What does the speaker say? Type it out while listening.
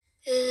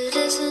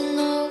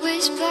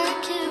is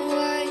black and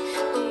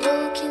white, we're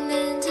broken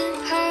and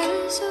in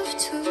pairs of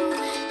two.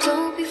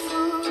 Don't be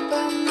fooled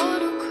by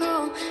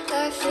monochrome.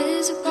 Life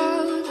is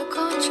about the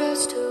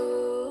contrast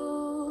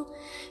too.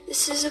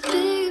 This is a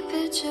big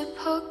picture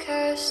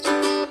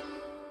podcast.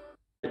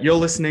 You're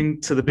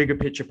listening to the Bigger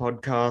Picture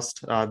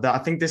podcast. I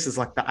think this is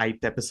like the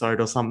eighth episode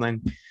or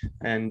something.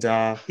 And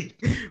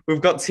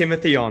we've got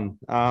Timothy on.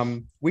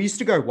 We used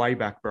to go way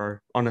back, bro,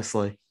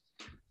 honestly.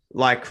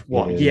 Like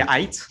what, Yeah, year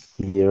eight?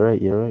 you're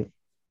right. You're right.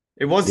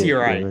 It was Yeah, year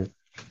you're eight. right.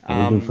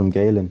 Originally Um, from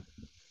Galen.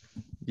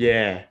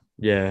 yeah,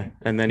 yeah.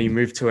 And then he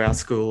moved to our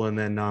school and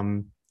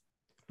then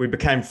we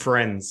became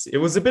friends. It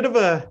was a bit of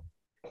a,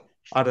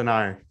 I don't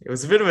know. It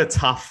was a bit of a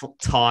tough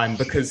time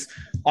because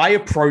I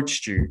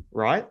approached you,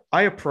 right?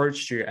 I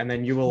approached you, and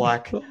then you were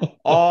like,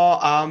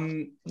 "Oh,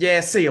 yeah,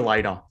 see you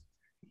later."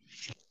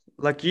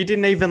 Like you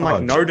didn't even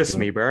like Oh, notice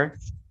me, bro.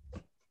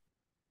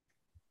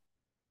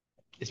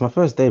 it's my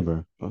first day,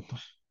 bro.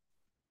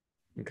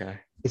 Okay.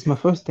 It's my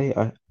first day.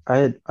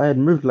 I had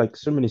moved like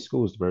so many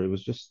schools, bro. It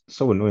was just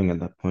so annoying at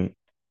that point.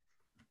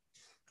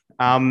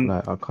 Um,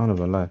 Like I can't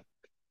even lie.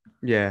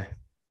 yeah.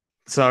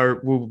 So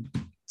we'll,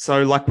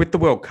 so like with the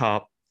World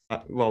Cup,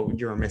 well,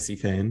 you're a Messi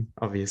fan,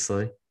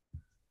 obviously.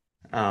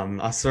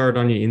 I saw it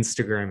on your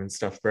Instagram and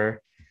stuff, bro.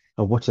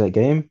 I watched that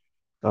game.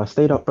 I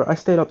stayed up, bro. I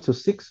stayed up till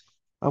 6.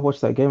 I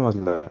watched that game. I was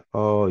like,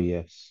 oh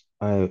yes.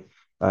 I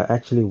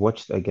actually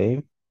watched a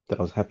game that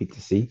I was happy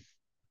to see.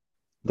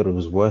 That it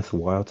was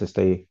worthwhile to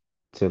stay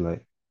till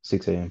like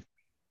 6 a.m.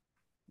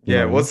 You know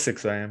Yeah, what it I was mean?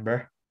 6 a.m.,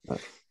 bro.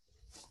 Like,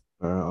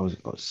 I was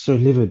so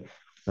livid.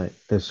 Like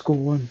they scored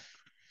one.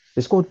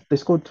 They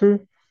scored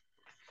two.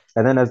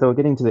 And then as they were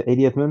getting to the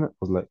 80th minute, I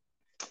was like,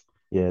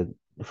 yeah,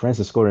 France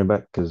is scoring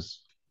back because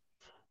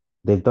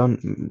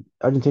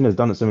Argentina's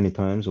done it so many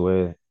times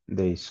where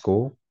they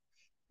score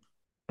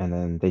and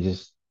then they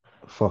just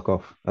fuck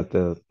off at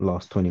the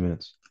last 20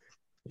 minutes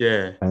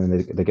Yeah. and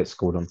they get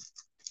scored on.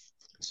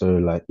 So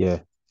like, yeah.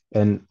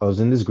 And I was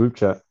in this group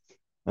chat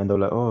and they were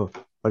like, oh,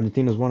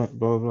 Argentina's won it,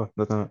 blah, blah,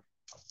 blah. Blah.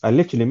 I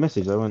literally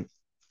messaged, I went,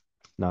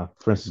 nah,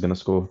 France is gonna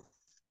score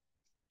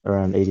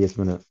around 80th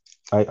minute.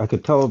 I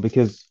could tell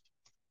because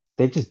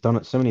they've just done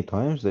it so many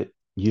times that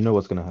you know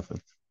what's gonna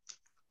happen.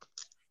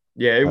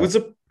 Yeah, Like, it was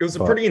a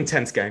but pretty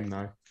intense game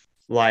though.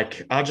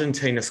 Like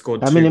Argentina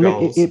scored I mean, two it made it,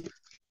 goals. it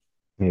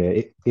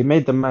yeah, it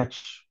made the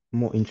match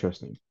more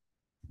interesting.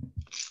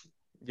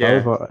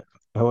 Yeah. However,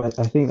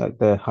 I think like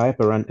the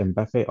hype around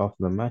Mbappe after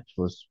the match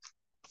was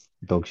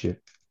dog shit.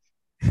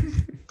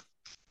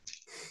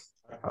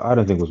 I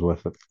don't think it was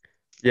worth it.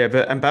 Yeah,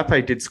 but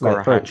Mbappe did score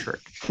Like, a hat bro, trick.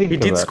 think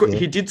about it, yeah.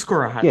 He did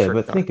score a hat Yeah, trick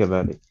but though. think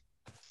about it.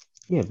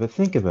 Yeah, but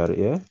think about it,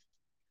 yeah.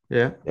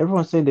 Yeah.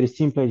 Everyone's saying that his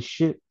team played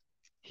shit.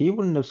 He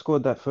wouldn't have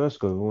scored that first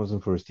goal if it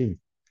wasn't for his team.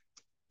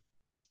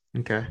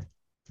 Okay.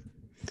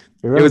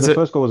 Remember, the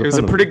first goal was It a was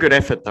a pretty penalty. good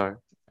effort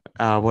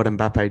though. What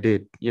Mbappe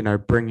did, you know,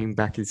 bringing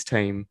back his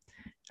team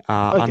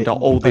Okay, under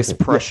all this okay,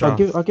 yeah, I'll pressure.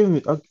 give, I'll give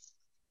him,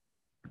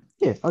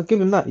 yeah, I'll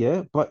give him that,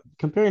 yeah. But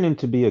comparing him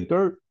to be a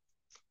goat,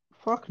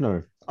 fuck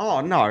no.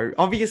 Oh no,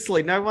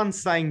 obviously no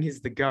one's saying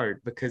he's the GOAT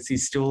because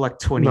he's still like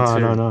No, no,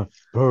 22. no,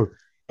 bro.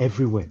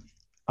 Everywhere.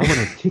 I went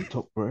on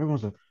TikTok, bro.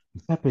 Everyone's like,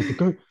 Mbappe's the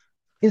goat.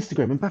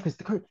 Instagram, Mbappe's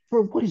the goat.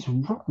 Bro, what is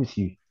wrong with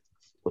you?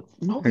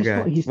 No, he's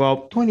not. Okay. He's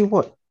Well, 20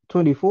 what?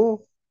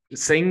 24?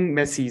 seeing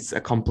Messi's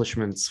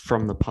accomplishments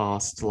from the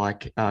past,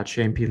 like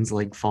Champions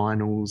League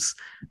finals,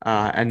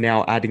 and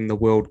now adding the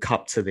World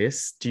Cup to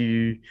this, do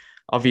you?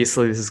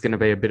 Obviously, this is going to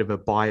be a bit of a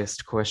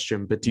biased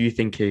question, but do you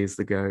think he is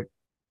the GOAT?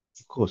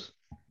 Of course.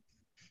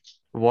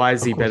 Why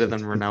is Of he better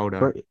course. than It's bro,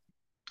 Ronaldo?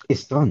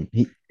 it's done.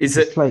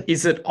 It's like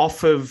Is it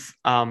off of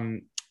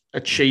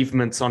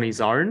achievements on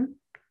his own,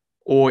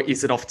 or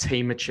is it off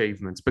team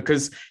achievements?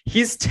 Because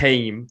his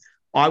team,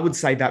 I would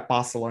say that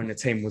Barcelona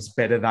team was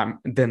better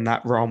than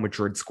that Real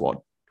Madrid squad.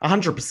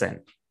 100%.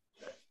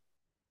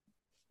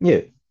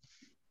 yeah,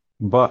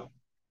 but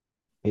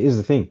it is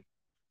the thing.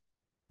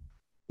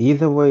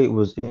 Either way it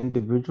was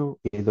individual,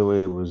 either way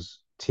it was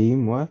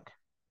teamwork,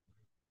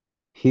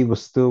 he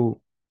was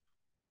still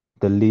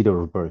the leader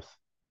of both.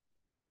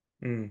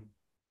 Mm.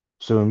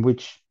 So in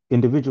which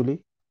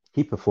individually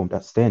he performed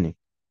outstanding.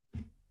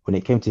 When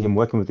it came to him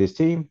working with his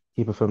team,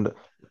 he performed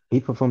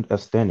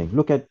outstanding.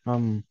 Look at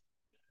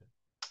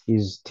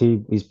his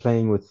team. He's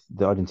playing with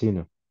the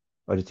Argentina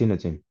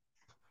team.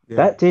 Yeah.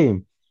 That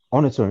team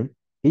on its own,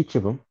 each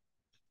of them,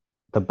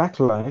 the back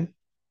line,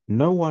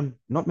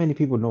 not many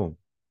people know him.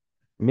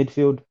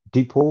 Midfield,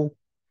 DePaul.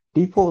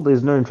 DePaul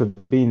is known for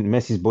being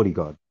Messi's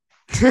bodyguard.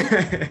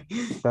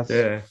 That's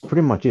Yeah.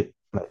 pretty much it.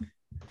 Like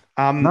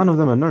none Um, of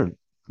them are known.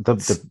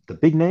 The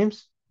big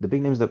names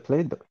that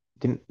played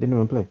didn't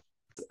even play.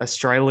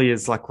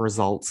 Australia's like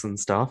results and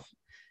stuff.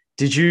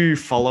 Did you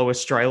follow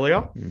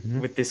Australia Hmm.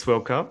 with this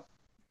World Cup?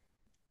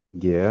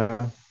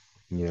 Yeah.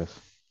 Yes.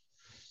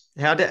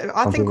 How did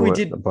I Some think people were,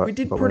 we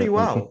did but pretty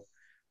when it came, well.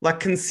 Like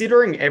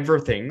considering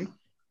everything,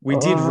 we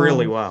did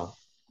really um, well.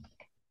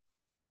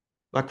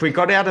 Like we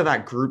got out of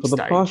that group for the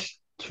stage. past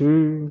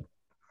two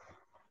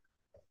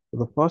for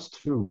the past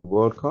two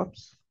World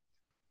Cups,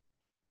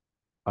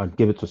 I'd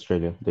give it to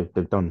Australia.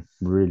 They've done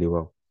really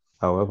well.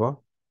 However,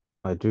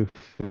 I do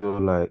feel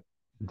like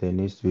there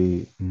needs to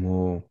be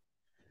more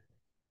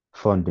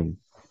funding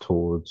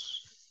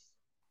towards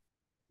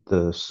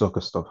the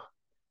soccer stuff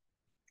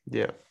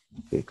Yeah.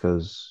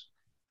 because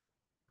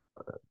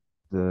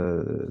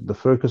the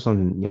focus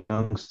on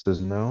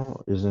youngsters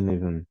now isn't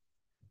even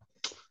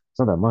it's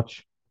not that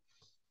much.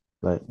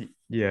 Like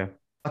Yeah.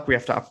 Like we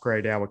have to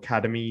upgrade our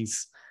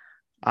academies,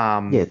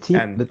 yeah,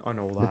 and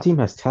all the that. team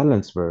has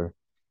talents, bro.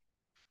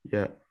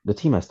 Yeah. The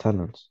team has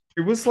talents.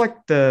 Who was like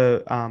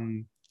the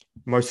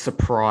most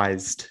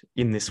surprised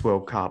in this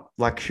World Cup?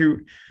 Like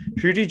who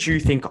did you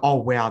think, oh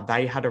wow,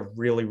 they had a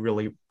really,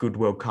 really good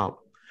World Cup?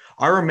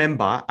 I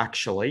remember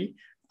actually,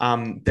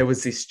 there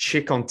was this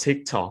chick on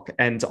TikTok,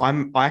 and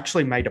I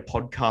actually made a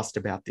podcast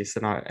about this,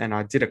 and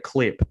I did a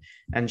clip,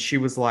 and she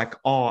was like,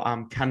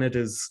 oh,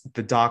 Canada's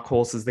the dark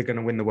horses, they're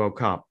gonna win the World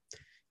Cup.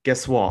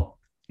 Guess what?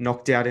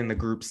 Knocked out in the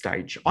group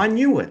stage. I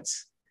knew it.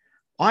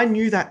 I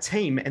knew that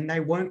team, and they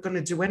weren't going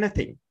to do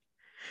anything.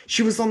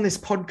 She was on this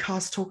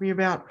podcast talking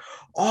about,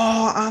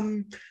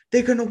 oh,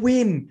 they're gonna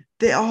win.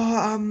 They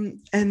are,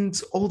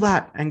 and all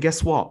that. And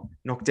guess what?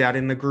 Knocked out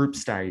in the group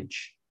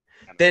stage.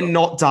 They're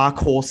not dark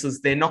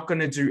horses. They're not going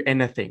to do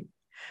anything.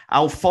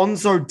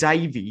 Alfonso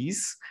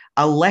Davies,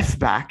 a left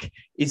back,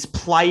 is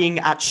playing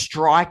at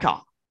striker.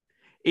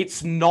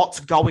 It's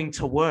not going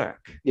to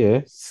work.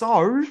 Yeah,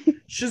 So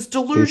she's he's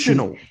he's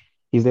delusional.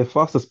 he's their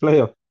fastest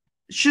player.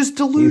 She's He's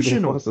their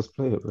delusional. fastest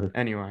player, bro.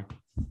 Anyway,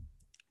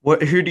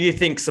 who do you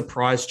think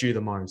surprised you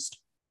the most?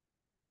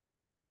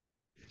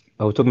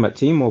 Are we talking about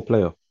team or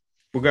player?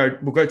 We'll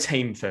go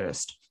team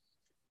first.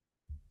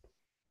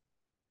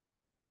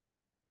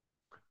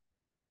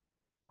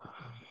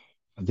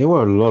 There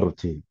were a lot of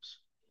teams,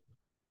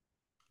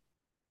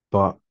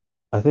 but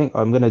I think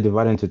I'm gonna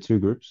divide into two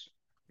groups.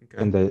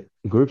 Okay. In the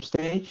group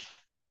stage,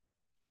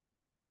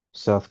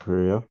 South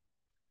Korea.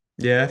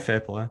 Yeah, fair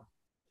play.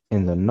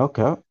 In the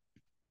knockout,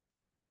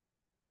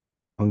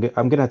 I'm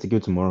gonna have to give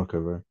it to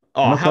Morocco, bro.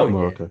 Oh Knockout hell yeah.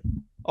 Morocco,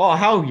 Oh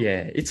hell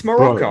yeah. It's bro.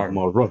 Morocco.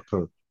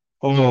 Morocco.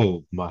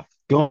 Oh my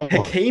God.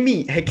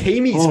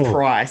 Hakimi's Oh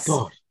price,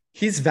 God.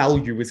 his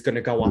value is going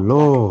to go up like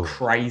Lord,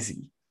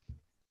 crazy.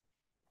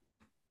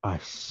 I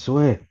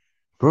swear,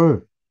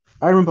 bro.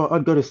 I remember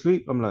I'd go to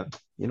sleep. I'm like,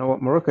 you know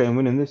what, Morocco ain't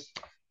winning this.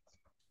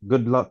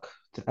 Good luck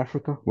to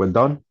Africa. We're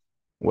done.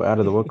 We're out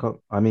of the World Cup.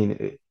 I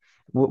mean,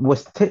 we're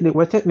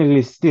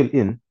technically still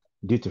in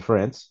due to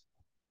France,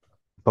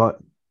 but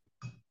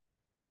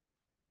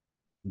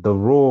the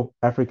raw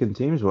African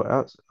teams were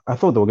out. I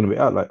thought they were going to be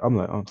out. Like I'm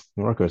like, oh,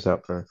 Morocco's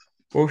out, bro.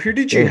 Well, who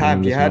did They you ain't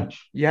winning have? this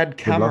match. You had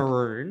Good luck.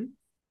 Cameroon.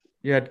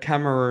 You had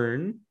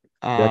Cameroon,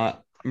 Yeah,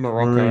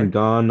 Cameroon, Morocco.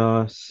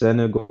 Ghana,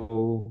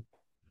 Senegal,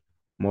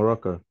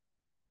 Morocco.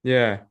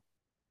 Yeah.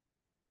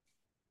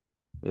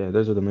 Yeah,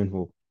 those are the main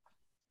four.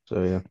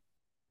 So yeah,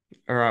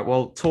 All right.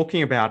 Well,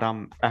 talking about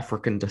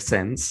African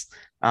descents,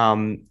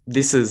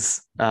 this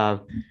is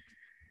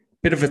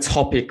bit of a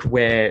topic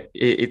where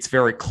it's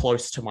very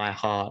close to my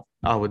heart,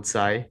 I would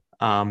say.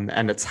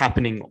 And it's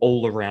happening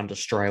all around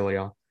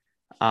Australia.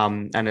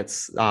 And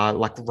it's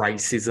like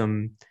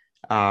racism,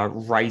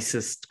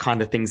 racist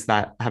kind of things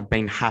that have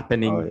been oh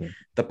happening yeah,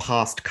 the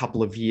past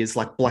couple of years,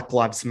 like Black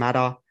Lives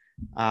Matter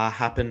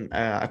happened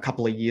a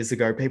couple of years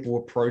ago. People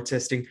were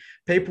protesting,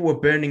 people were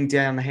burning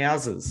down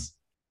houses,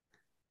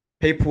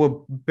 people were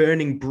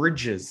burning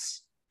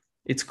bridges.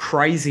 It's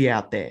crazy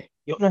out there.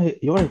 you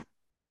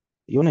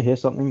wanna hear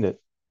something that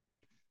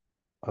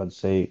I'd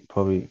say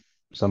probably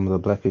some of the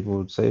black people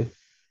would say?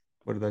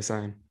 What are they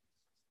saying?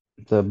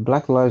 The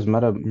Black Lives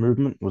Matter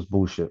movement was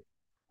bullshit.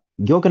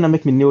 You're gonna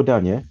make me kneel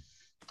down, yeah?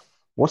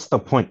 What's the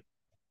point?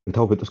 I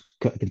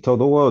can tell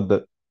the world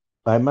that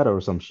I matter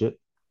or some shit.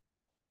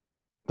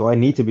 Do I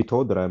need to be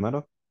told that I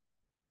matter?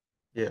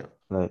 Yeah.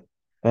 Like,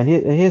 and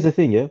here's the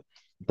thing, yeah.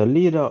 The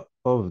leader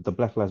of the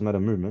Black Lives Matter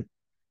movement,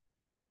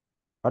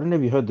 I don't know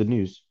if you heard the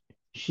news.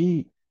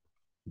 She,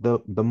 the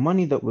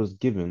money that was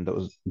given, that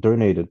was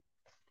donated,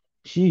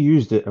 she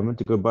used it and went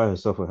to go buy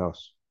herself a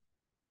house.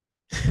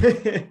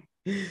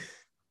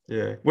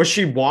 Yeah. Was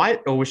she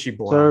white or was she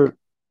black? So,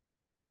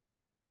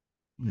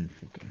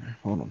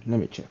 hold on, let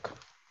me check.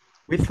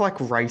 With like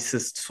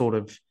racist sort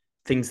of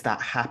things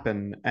that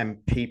happen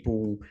and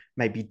people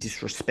maybe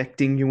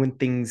disrespecting you and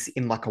things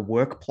in like a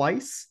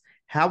workplace,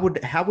 how would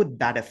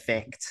that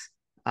affect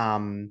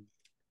um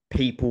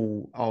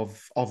people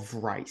of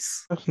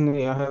race?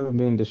 Personally, I haven't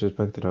been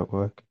disrespected at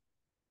work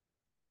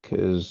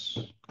because,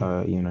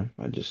 I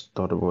just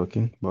started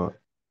working. But,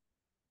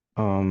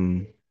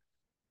 um,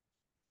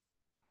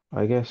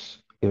 I guess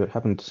if it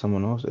happened to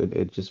someone else,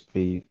 it'd just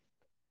be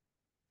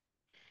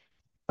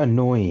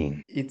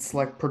annoying. It's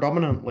like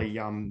predominantly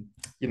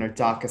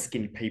darker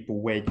skinned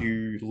people where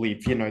you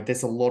live.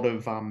 There's a lot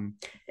of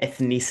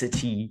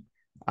ethnicity,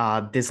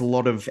 there's a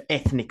lot of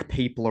ethnic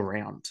people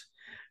around.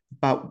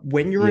 But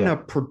when you're in Yeah, a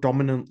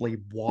predominantly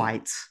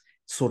white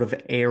sort of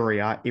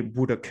area, it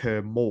would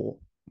occur more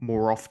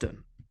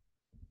often.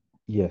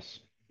 yes,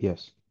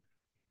 yes.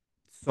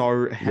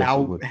 So Yes, it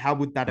how would. how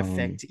would that Um,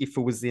 affect if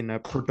it was in a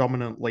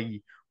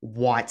predominantly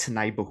white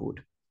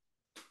neighborhood?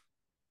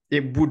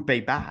 It would be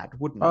bad,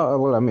 wouldn't it?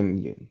 well, I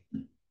mean,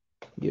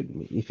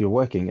 if you're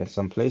working at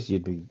some place, you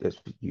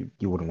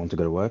wouldn't want to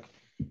go to work.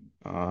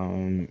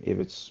 If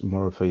it's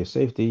more for your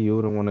safety, you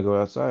wouldn't want to go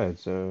outside.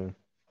 So,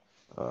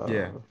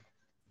 Yeah, uh,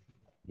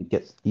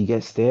 you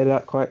get stared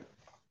at quite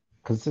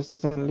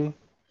consistently.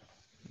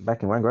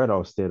 Back in Vanguard, I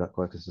was stared at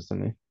quite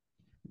consistently.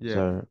 yeah.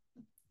 So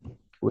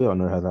we all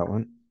know how that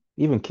went.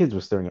 Even kids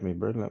were staring at me,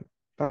 bro. Like,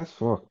 that's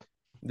fucked.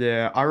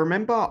 Yeah, I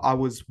remember I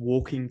was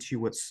walking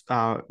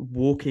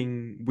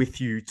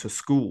with you to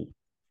school,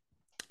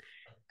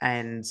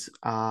 and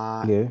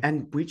Yeah.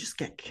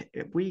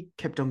 we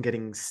kept on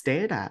getting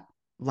stared at,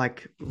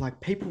 like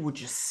people were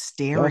just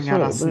Yeah, I staring at saw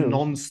it, us bro.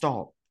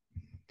 non-stop.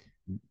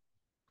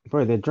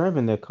 Bro, they're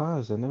driving their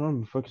cars and they're not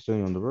even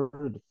focusing on the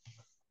road.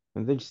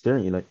 And they're just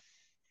staring at you like,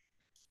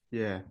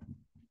 Yeah.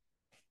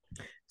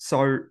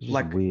 So it's just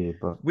like weird.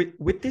 But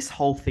with this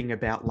whole thing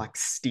about like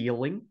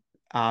stealing,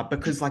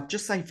 because like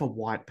just say if a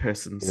white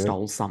person yeah,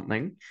 stole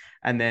something,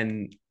 and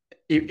then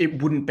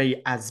it wouldn't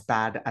be as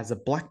bad as a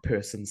black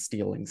person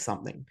stealing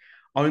something,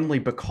 only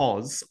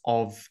because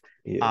of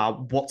yeah.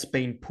 what's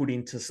been put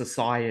into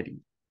society.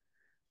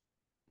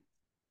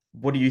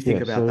 What do you think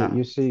Yeah, about so that?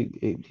 you see,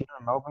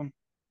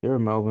 here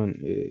in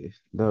Melbourne,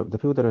 the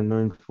people that are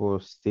known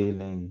for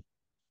stealing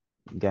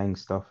gang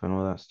stuff and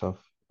all that stuff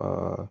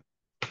are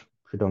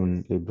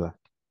predominantly black.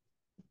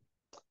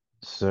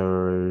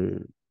 So,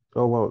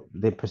 oh well,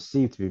 they're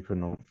perceived to be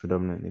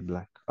predominantly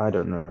black. I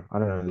don't know. I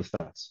don't know the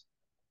stats,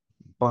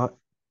 but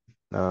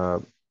uh,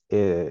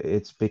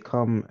 it's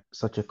become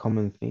such a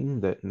common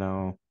thing that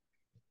now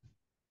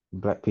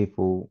black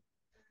people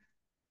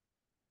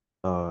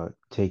are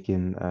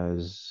taken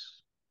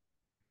as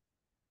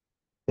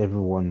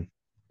everyone,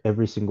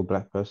 every single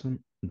black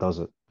person does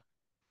it.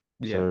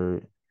 Yeah.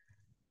 So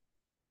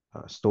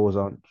stores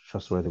aren't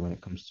trustworthy when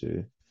it comes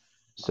to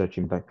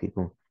searching black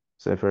people.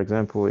 So, for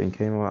example, in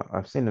Kmart,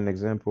 I've seen an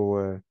example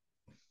where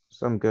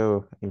some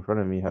girl in front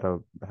of me had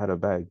a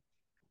bag,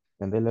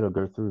 and they let her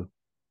go through,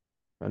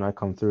 and I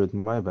come through with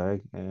my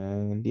bag,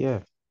 and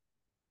yeah,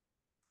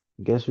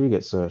 guess who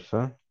gets searched,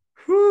 huh?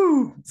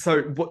 Whew.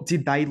 So what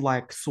did they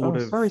like sort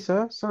Oh, of? sorry,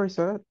 sir. Sorry,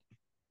 sir.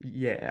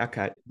 Yeah,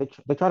 okay.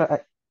 They try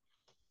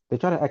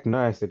to act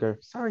nice. They go,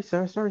 sorry,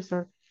 sir. Sorry,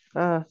 sir.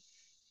 Uh,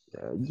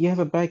 you have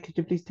a bag. Could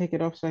you please take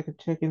it off so I can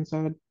check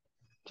inside,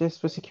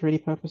 just for security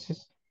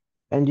purposes?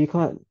 And you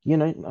can't,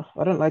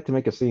 I don't like to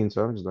make a scene,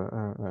 so I'm just like,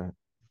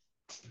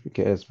 who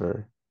cares,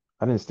 bro?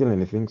 I didn't steal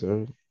anything,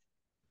 so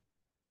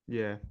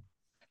Yeah.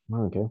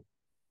 okay.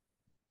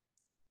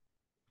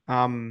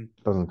 Um,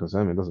 Doesn't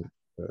concern me, does it?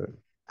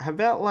 how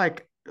about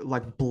like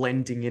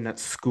blending in at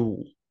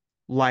school?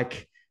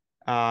 Like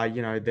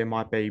there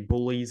might be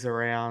bullies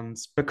around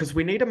because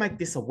we need to make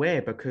this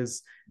aware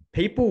because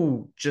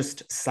people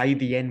just say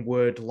the N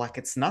word like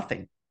it's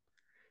nothing.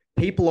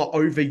 People are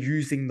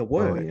overusing the Oh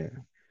word yeah,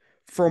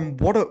 from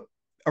what it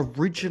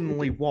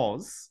originally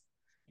was.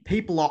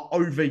 People are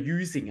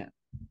overusing it.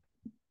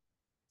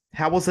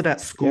 How was it at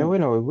yeah. school? We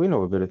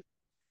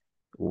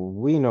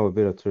know a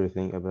bit of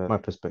everything about my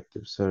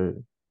perspective. So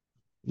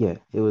yeah,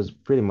 it was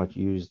pretty much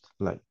used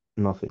like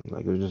nothing.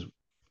 Like it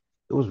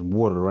was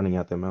water running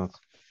out their mouths.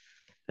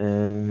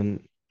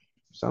 And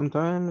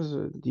sometimes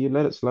you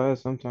let it slide.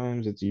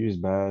 Sometimes it's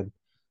used bad.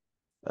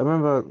 I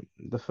remember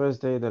the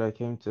first day that I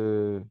came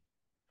to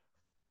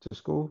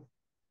school,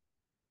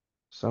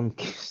 some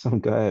some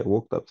guy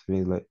walked up to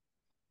me like,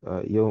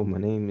 "Yo, my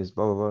name is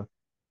blah blah blah,"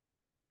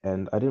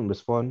 and I didn't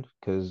respond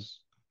because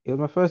it was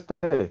my first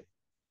day.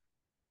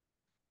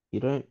 You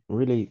don't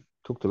really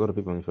talk to a lot of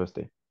people on your first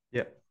day,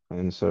 Yeah.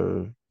 and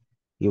so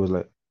he was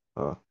like,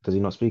 does he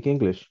not speak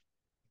English?"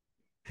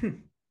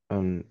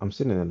 And I'm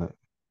sitting there like,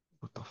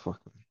 what the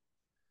fuck?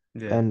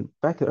 Yeah. And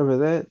back over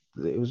there,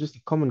 it was just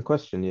a common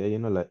question, yeah,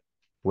 like,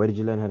 where did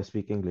you learn how to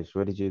speak English?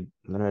 Where did you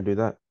learn how to do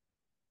that?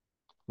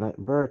 Like,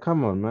 bro,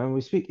 come on, man.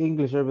 We speak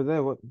English over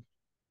there. What's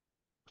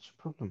your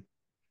problem?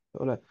 They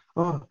were like,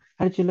 oh,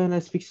 how did you learn how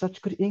to speak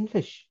such good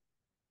English?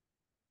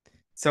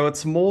 So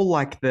it's more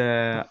like What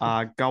the the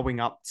fuck? going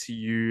up to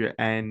you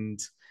and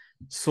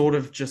sort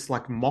of just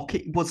like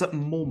mocking. Was it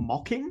more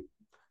mocking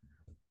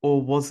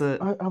or was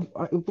it? I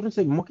wouldn't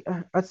say mock.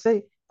 I'd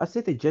say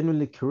they're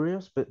genuinely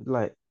curious, but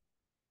like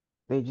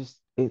they just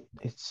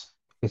it's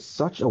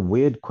such a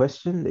weird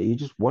question that you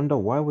just wonder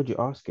why would you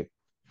ask it?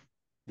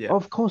 Yeah,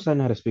 Of course I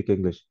know how to speak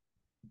English.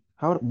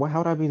 How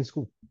would I be in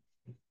school?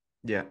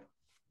 yeah.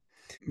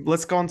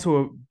 Let's go on to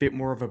a bit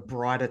more of a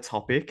brighter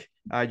topic.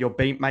 Your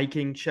beat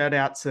making.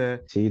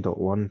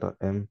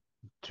 T.1.m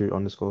 2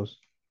 underscores.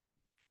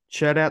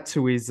 Shout out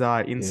to his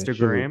Yeah, Shivu.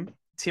 Instagram.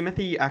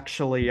 Timothy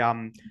actually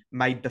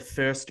made the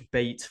first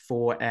beat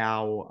for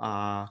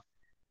our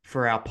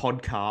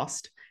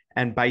podcast,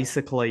 and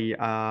basically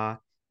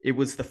it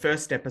was the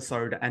first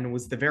episode, and it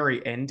was the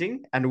very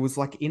ending, and it was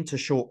like into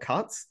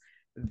shortcuts.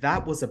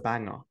 That was a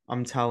banger.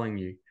 I'm telling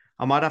you.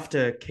 I might have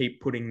to keep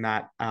putting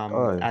that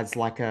Oh, as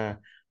like a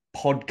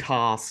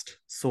podcast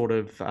sort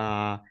of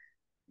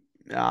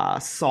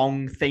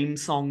theme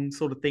song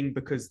sort of thing,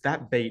 because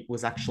that beat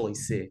was actually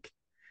sick.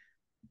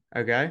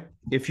 Okay.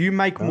 If you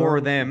make more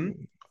of Um,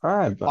 them, all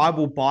right, but I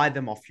will buy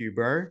them off you,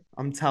 bro.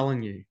 I'm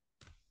telling you.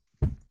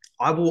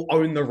 I will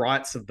own the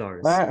rights of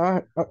those.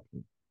 I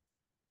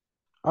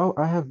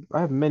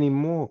have many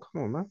more.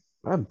 Come on, man.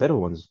 I have better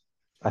ones.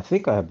 I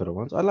think I have better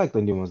ones. I like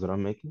the new ones that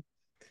I'm making.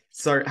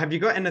 So have you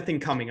got anything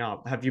coming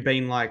up? Have you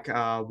been like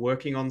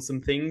working on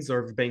some things,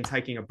 or have you been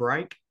taking a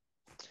break?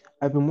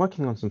 I've been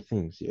working on some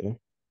things, yeah.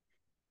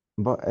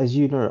 But as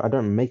you know, I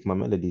don't make my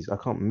melodies. I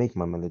can't make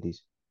my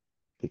melodies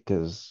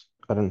because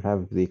I don't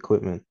have the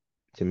equipment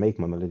to make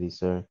my melodies.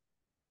 So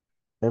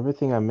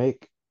everything I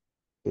make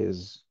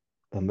is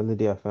a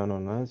melody I found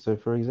online. So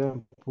for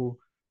example,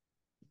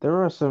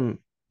 there are some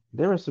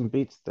there are some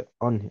beats that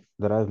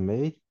I've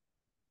made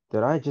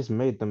that I just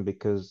made them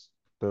because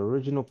the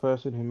original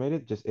person who made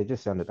it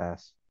just sounded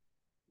ass.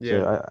 So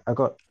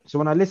Yeah. so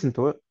when I listened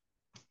to it,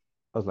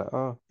 I was like,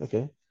 oh,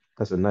 okay,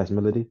 that's a nice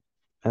melody.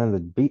 And then the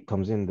beat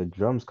comes in, the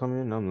drums come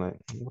in, I'm like,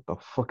 what the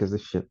fuck is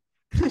this shit?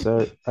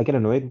 So I get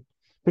annoyed.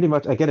 Pretty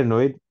much I get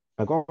annoyed.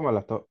 I go on my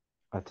laptop,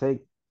 I take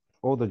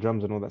all the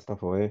drums and all that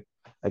stuff away,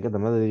 I get the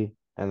melody,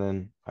 and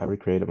then I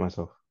recreate it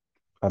myself.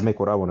 I make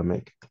what I want to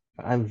make.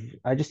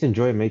 I just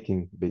enjoy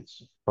making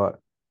beats. But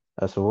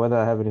as for whether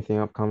I have anything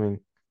upcoming,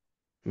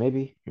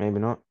 maybe, maybe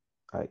not.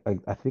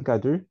 I think I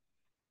do,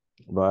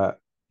 but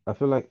I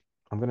feel like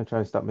I'm gonna try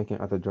and start making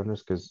other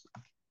genres because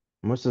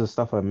most of the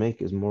stuff I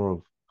make is more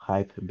of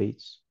hype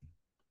beats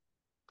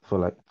for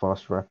like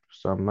fast rap.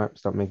 So I might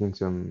start making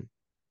some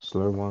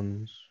slow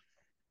ones,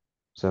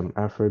 some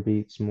Afro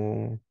beats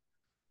more,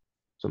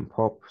 some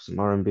pop, some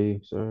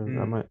R&B. So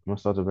Mm. I might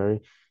start to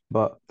vary.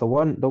 But the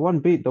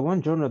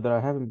one genre that I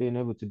haven't been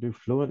able to do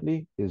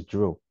fluently is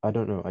drill. I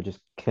don't know. I just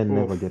can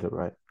never Oof. get it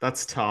right.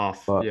 That's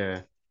tough. But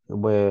Yeah.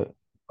 where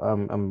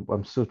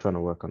I'm still trying to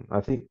work on. I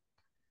think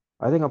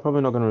I'm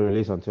probably not going to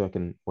release until I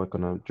can work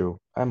on a drill.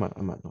 I might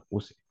not.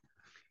 We'll see.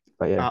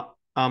 But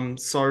yeah,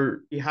 So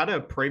you had a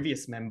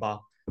previous member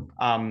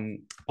yeah,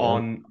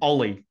 on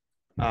Ollie.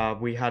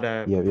 We had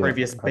a yeah.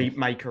 previous beat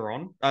maker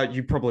on.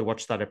 You probably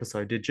watched that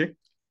episode, did you?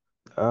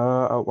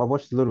 I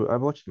watched a little. I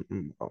watched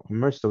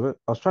most of it.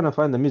 I was trying to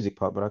find the music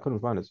part, but I couldn't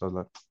find it. So I was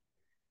like,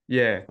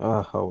 Yeah.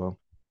 oh well.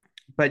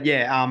 But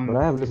yeah, But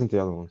I have listened to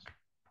the other ones.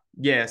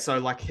 yeah, so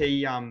like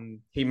he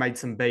made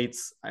some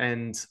beats,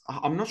 and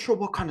I'm not sure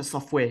what kind of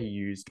software he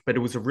used, but it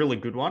was a really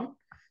good one.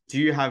 Do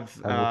you have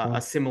a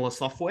Ableton. similar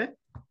software?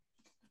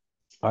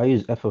 I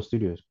use FL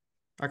Studios.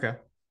 Okay.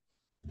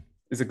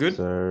 Is it good?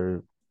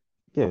 So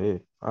yeah,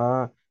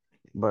 yeah.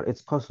 But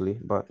it's costly.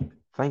 But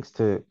thanks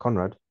to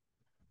Conrad,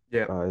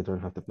 Yeah. I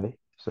don't have to pay.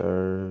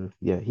 So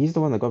yeah, he's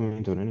the one that got me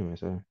into it anyway.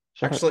 So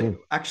shout out to him.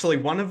 Actually,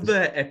 one of It's-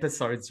 the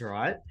episodes,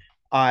 right?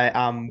 I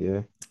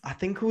yeah, I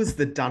think it was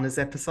the Dunners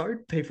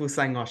episode. People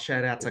saying, "Oh,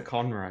 shout out to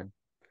Conrad,"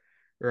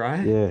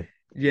 right? yeah,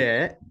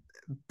 Yeah,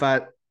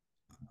 but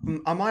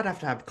I might have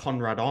to have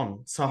Conrad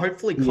on. So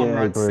hopefully yeah,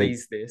 Conrad bro.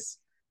 sees this.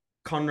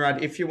 Conrad,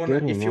 Get if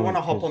him you on,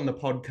 wanna hop on because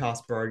the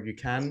podcast, bro, you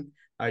can.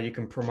 You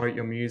can promote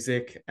your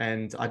music,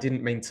 and I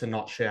didn't mean to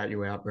not shout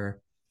you out, bro.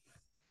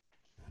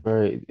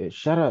 bro.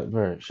 Shout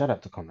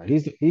out to Conrad.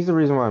 He's the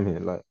reason why I'm here.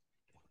 Like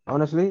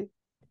honestly,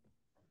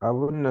 I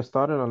wouldn't have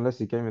started unless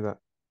he gave me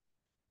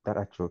that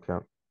actual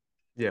account.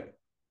 Yeah.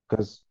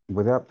 Because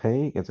without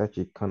paying, it's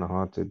actually kind of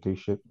hard to do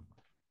shit.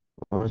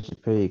 Once you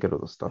pay, you get all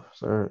the stuff.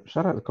 So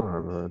shout out to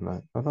Conrad, bro.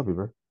 Like I love you,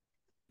 bro.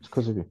 It's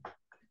because of you.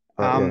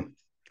 But yeah, Um,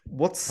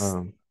 what's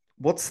um,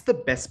 what's the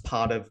best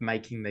part of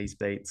making these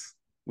beats,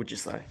 would you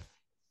say?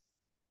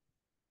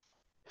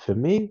 for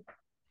me,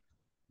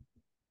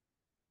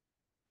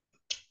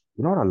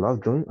 you know what I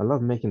love doing? I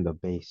love making the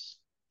bass.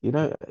 You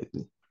know,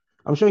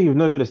 I'm sure you've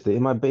noticed it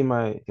in my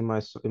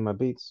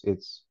beats.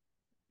 It's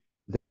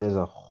there's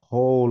a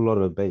whole lot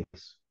of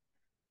bass.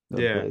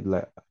 Yeah.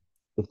 Like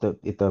if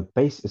the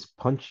bass is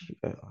punchy,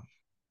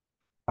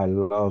 I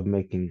love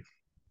making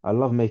I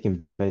love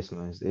making bass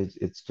lines.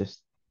 It's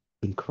just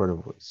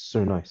incredible. It's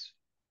so nice.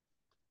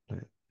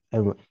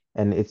 Like,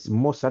 and it's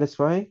more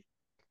satisfying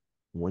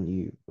when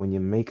you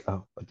make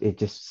a it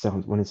just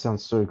sounds when it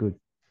sounds so good.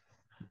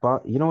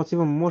 But you know what's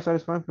even more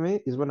satisfying for me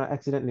is when I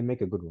accidentally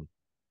make a good one.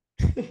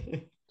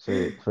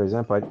 So for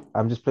example,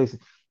 I just place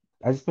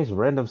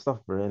random stuff,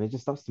 bro, and it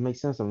just starts to make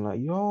sense. I'm like,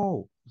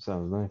 yo,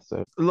 sounds nice.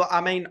 So Look, I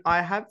mean,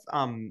 I have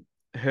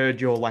heard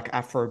your like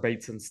Afro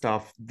beats and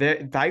stuff.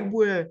 They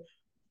were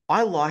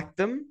I like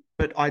them,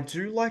 but I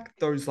do like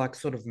those like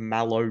sort of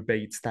mellow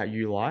beats that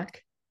you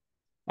like.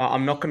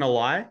 I'm not gonna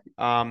lie.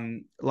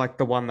 Like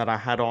the one that I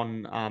had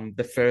on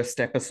the first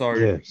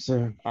episode yeah,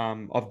 so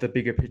of the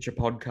Bigger Picture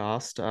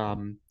podcast.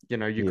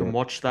 You can yeah,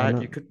 watch I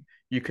that. know.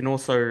 You can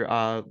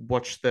also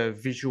watch the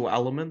visual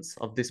elements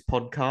of this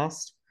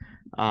podcast.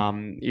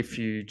 If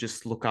you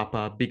just look up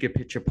a Bigger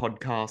Picture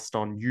podcast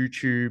on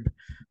YouTube.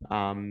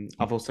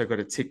 I've also got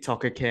a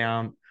TikTok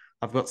account.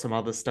 I've got some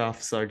other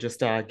stuff. So just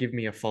give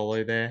me a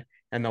follow there,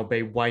 and there'll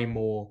be way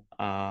more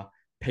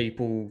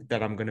people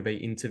that I'm going to be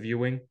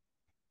interviewing.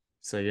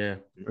 So yeah.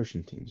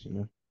 Promotion teams, you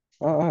know.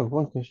 I have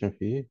one question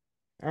for you.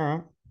 All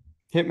right.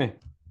 Hit me.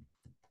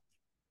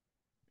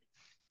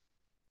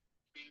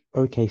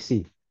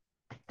 OKC.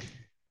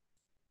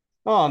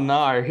 Oh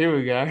no, here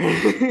we go.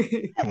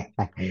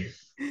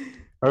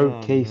 Oh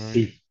no.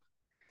 OKC.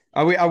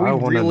 Are we I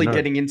want to really know.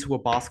 getting into a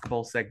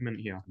basketball segment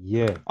here?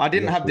 Yeah, I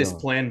didn't yes, have we this are.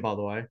 planned, by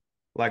the way.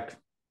 Like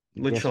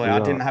Yes, literally, we I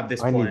didn't are. have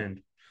this I need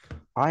planned.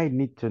 I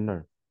need to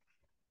know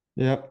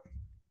Yep.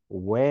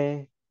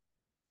 where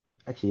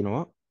actually, you know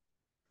what?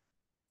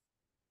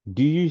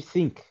 Do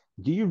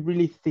you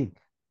really think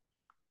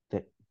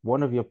that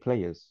one of your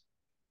players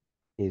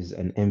is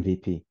an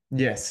MVP?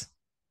 Yes.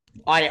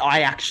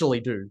 I actually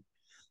do.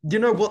 You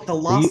know what? The So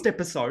you last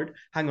episode,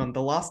 hang on,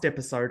 the last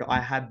episode I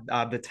had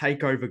the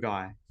takeover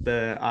guy,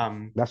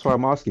 that's why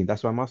I'm asking.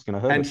 That's why I'm asking. I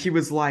heard and him. he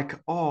was like,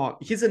 "Oh,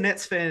 he's a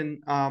Nets fan."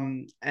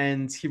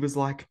 And he was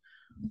like,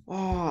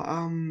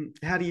 "Oh,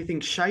 how do you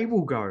think Shea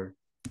will go?"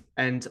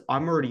 And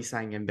I'm already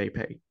saying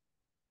MVP.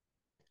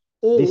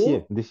 Or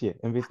This year,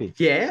 MVP.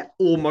 yeah,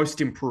 or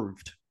most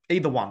improved.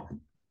 Either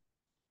one.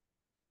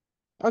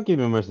 I'll give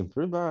him most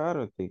improved, but I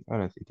don't think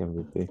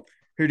MVP.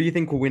 Who do you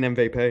think will win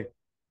MVP?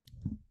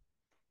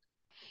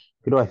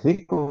 Who do I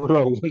think or who do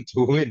I want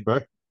to win, bro?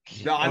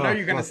 No, I know Oh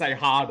you're gonna fuck. say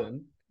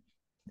Harden.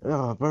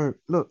 Oh, bro.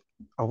 Look,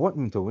 I want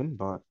him to win,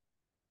 but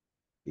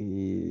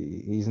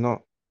he's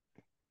not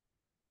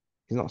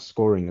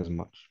scoring as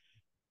much.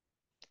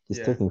 He's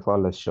Yeah. taking far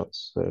less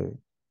shots. So,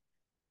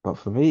 but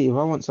for me, if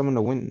I want someone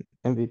to win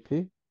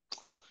MVP,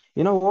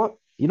 you know what?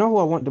 You know who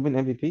I want to win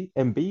MVP?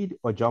 Embiid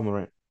or Ja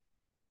Morant?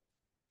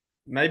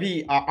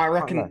 Maybe I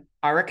Can't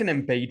lie. reckon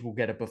Embiid will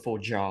get it before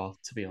Jar,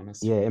 to be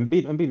honest. Yeah,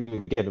 Embiid will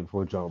get it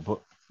for Ja,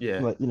 but Yeah.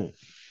 like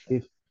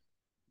if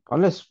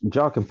unless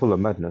Ja can pull a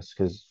madness,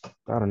 because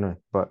I don't know,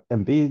 but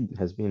Embiid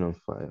has been on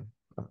fire.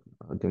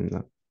 I'll give him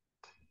that.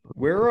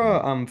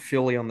 We're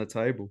Philly on the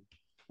table.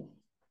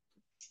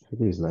 I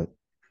think he's like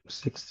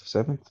sixth,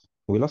 seventh.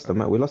 We lost the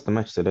match. We lost the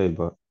match today,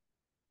 but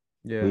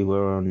Yeah. we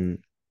were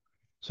on.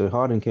 So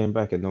Harden came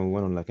back and then we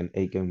went on like an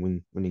 8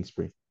 game winning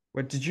spree.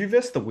 Wait, did you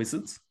verse the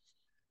Wizards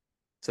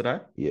today?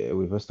 Yeah,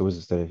 we lost the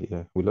Wizards today.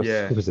 Yeah, we lost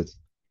Yeah. the Wizards.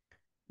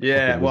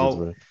 Yeah. Fucking Wizards,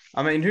 Well, bro.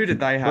 I mean, who did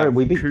they Bro,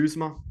 have?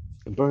 Kuzma?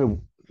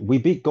 bro, we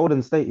beat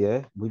Golden State.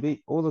 Yeah, we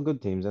beat all the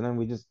good teams, and then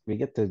we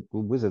get to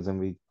Wizards and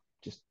we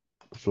just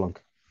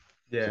flunk.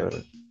 Yeah.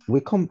 So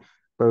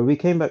bro. We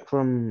came back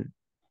from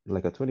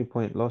like a 20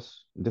 point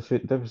loss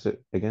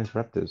deficit against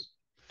Raptors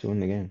to win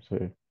the game.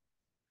 So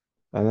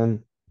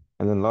and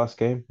then last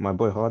game, my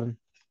boy Harden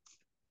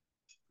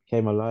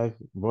came alive,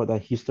 brought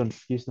that Houston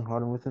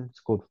Harden with him,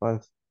 scored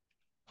five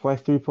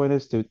 3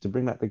 pointers to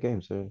bring back the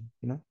game. So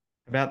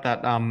About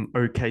that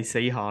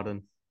OKC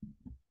Harden.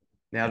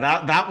 Now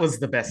that was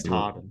the best yeah.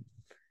 Harden.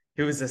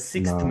 He was a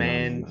sixth No, no, no,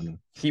 man. no, no.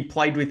 He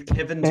played with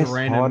Kevin Best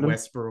Durant and Harden,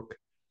 Westbrook.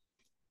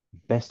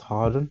 best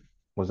Harden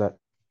was that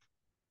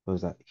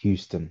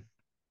Houston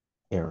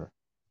era.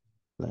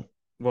 Like,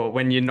 Well,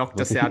 when you knocked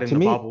but us out in to the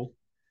me, bubble.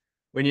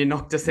 When you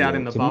knocked us out yeah,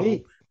 in the to bubble.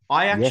 me,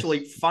 I yes.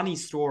 actually, funny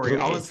story.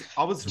 I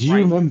was Do you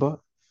remember?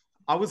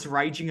 I was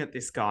raging at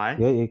this guy,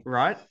 Yeah, yeah,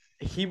 right?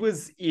 He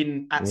was at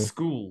yeah.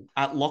 school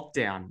at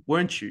lockdown,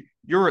 weren't you?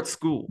 You're at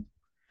school.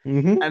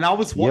 Mm-hmm. And I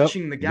was Yep.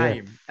 watching the Yeah.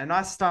 game and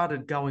I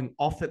started going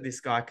off at this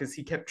guy because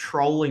he kept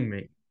trolling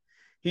me.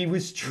 He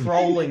was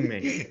trolling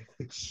me.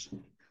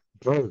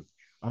 Bro,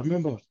 I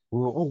remember we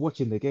were all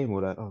watching the game.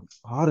 We're like, oh,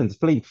 Harden's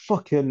playing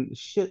fucking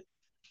shit.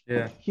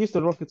 Yeah.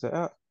 Houston Rockets are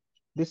out,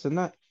 this and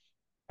that.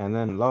 And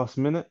then last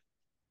minute,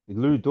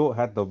 Lou Dort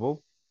had the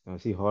ball. I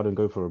see Harden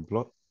go for a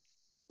block,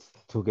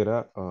 took it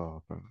out.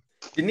 Oh, bro.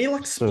 Didn't he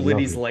like So split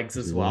his lovely. legs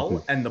as Lovely.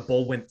 well? And the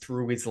ball went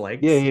through his Yeah,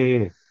 legs? yeah,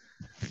 yeah.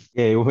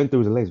 Yeah, it went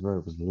through his legs, bro.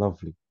 It was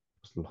lovely.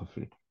 It was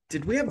lovely.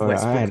 Did we have All right,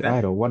 I Westbrook had I then?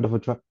 had a wonderful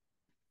time.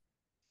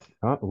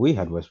 We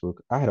had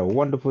Westbrook. I had a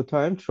wonderful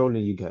time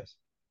trolling you guys.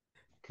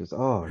 Because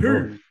oh Lord,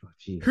 Who? oh,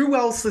 jeez. Who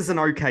else is an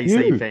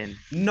OKC You. fan?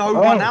 No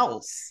one Oh,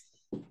 else.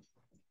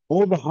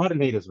 all the Harden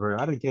haters, bro.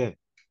 I don't care.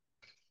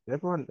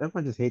 Everyone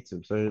just hates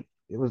him. So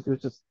it was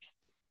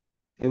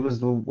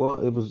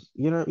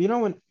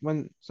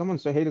when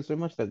someone's so hated so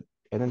much that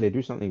and then they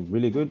do something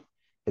really good,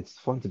 it's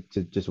fun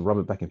to just rub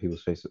it back in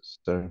people's faces.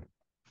 So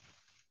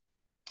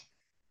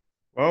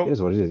it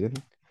is Well, what it is,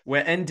 we're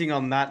ending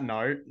on that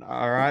note,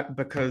 all right?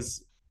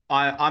 Because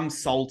I'm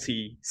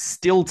salty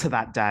still to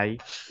that day.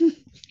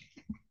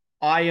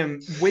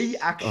 We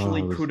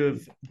actually Oh, could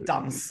have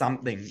done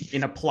something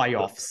in a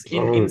playoffs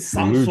bro, in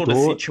some Lou sort of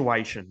Dort.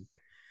 situation.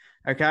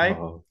 Okay.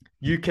 Oh,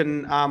 You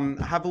can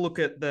have a look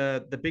at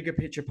the Bigger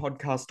Picture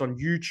podcast on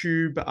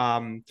YouTube,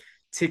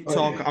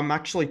 TikTok. yeah. I'm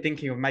actually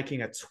thinking of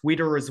making a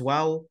Twitter as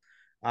well,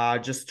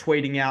 just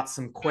tweeting out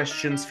some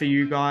questions for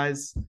you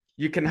guys.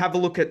 You can have a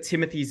look at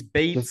Timothy's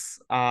beats.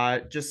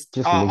 Just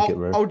link it,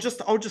 bro.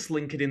 I'll just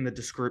link it in the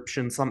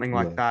description, something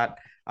like Yeah.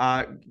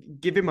 that.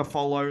 Give him a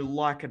follow,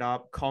 like it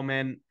up,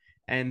 comment,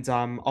 and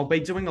I'll be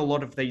doing a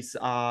lot of these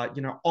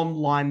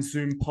online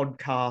Zoom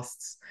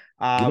podcasts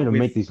You need to with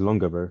make these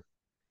longer, bro.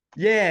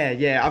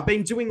 Yeah. I've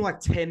been doing like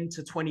 10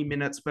 to 20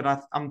 minutes,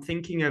 but I'm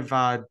thinking of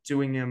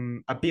doing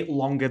them a bit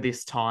longer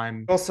this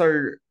time.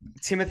 Also,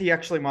 Timothy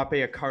actually might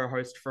be a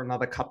co-host for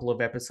another couple of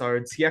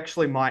episodes. He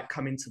actually might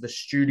come into the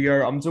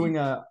studio. I'm doing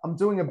a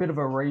bit of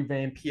a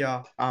revamp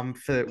here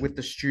for with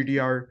the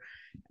studio,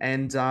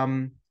 and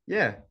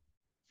yeah,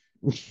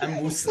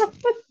 and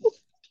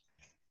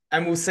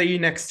we'll see you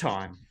next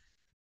time.